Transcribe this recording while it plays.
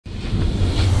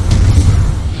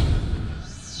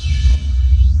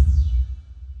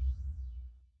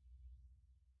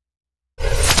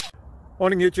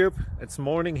Morning YouTube, it's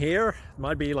morning here. It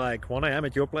might be like 1 a.m.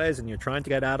 at your place and you're trying to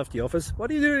get out of the office.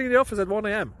 What are you doing in the office at 1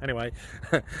 a.m? Anyway,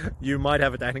 you might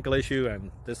have a technical issue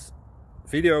and this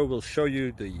video will show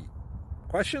you the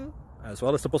question as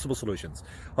well as the possible solutions.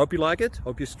 Hope you like it,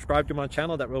 hope you subscribe to my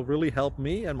channel. That will really help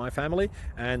me and my family,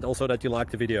 and also that you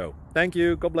like the video. Thank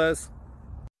you, God bless.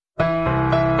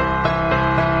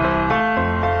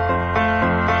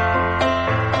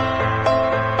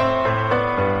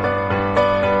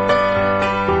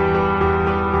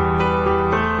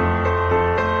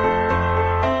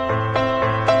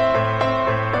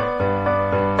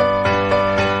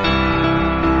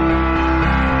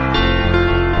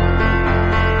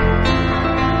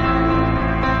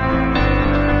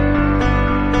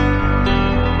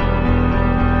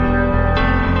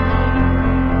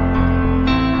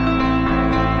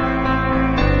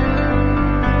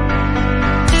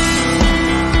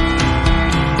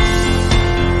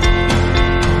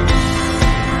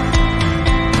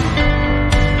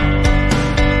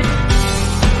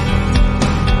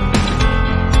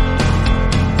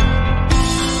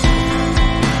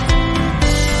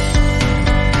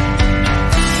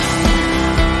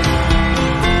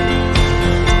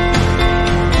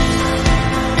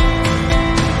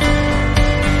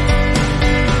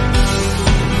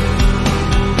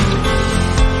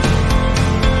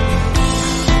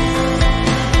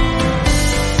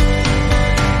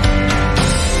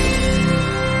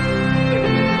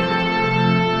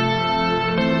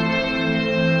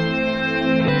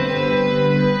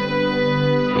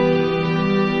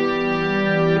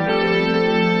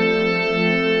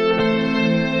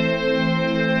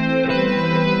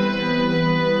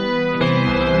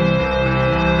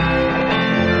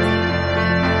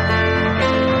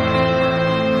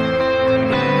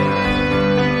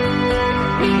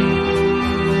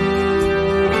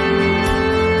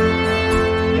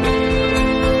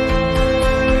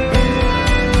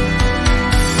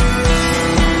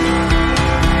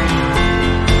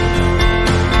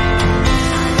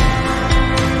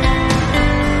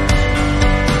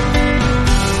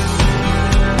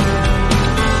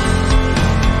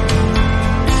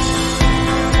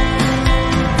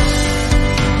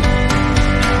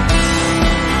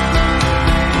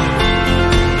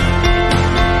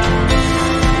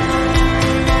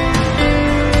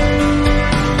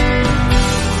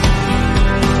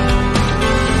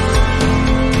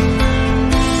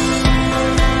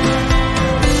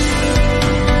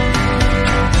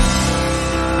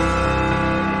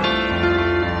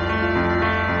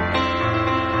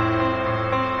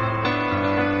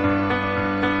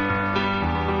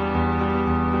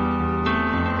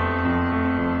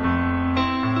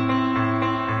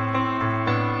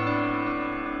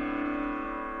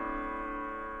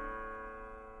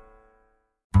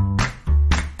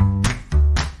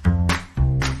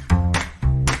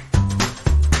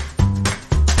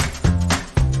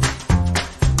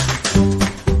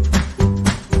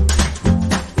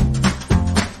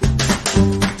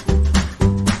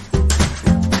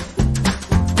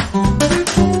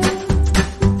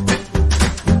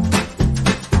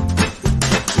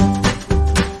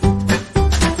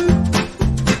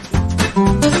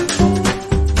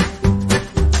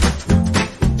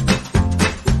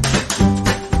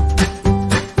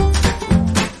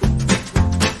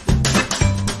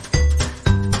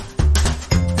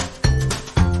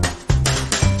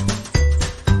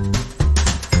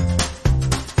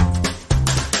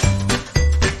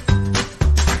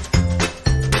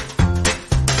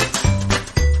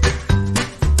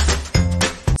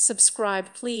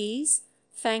 Subscribe, please.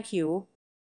 Thank you.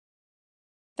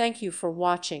 Thank you for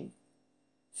watching.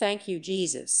 Thank you,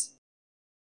 Jesus.